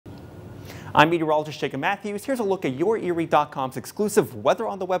I'm meteorologist Jacob Matthews. Here's a look at YourErie.com's exclusive weather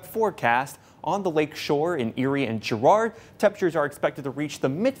on the web forecast on the Lakeshore in Erie and Girard. Temperatures are expected to reach the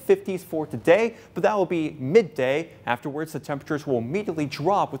mid-50s for today, but that will be midday. Afterwards, the temperatures will immediately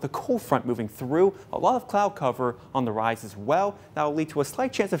drop with a cold front moving through. A lot of cloud cover on the rise as well. That will lead to a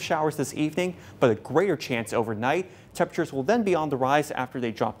slight chance of showers this evening, but a greater chance overnight. Temperatures will then be on the rise after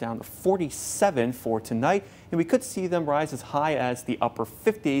they drop down to 47 for tonight, and we could see them rise as high as the upper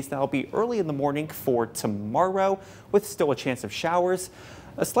 50s. That'll be early in the morning for tomorrow, with still a chance of showers.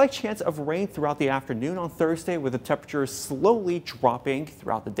 A slight chance of rain throughout the afternoon on Thursday, with the temperatures slowly dropping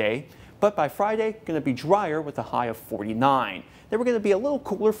throughout the day. But by Friday, going to be drier with a high of 49. Then we're going to be a little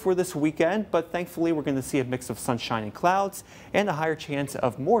cooler for this weekend, but thankfully we're going to see a mix of sunshine and clouds and a higher chance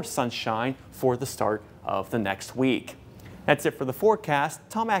of more sunshine for the start of the next week. That's it for the forecast.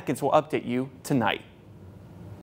 Tom Atkins will update you tonight.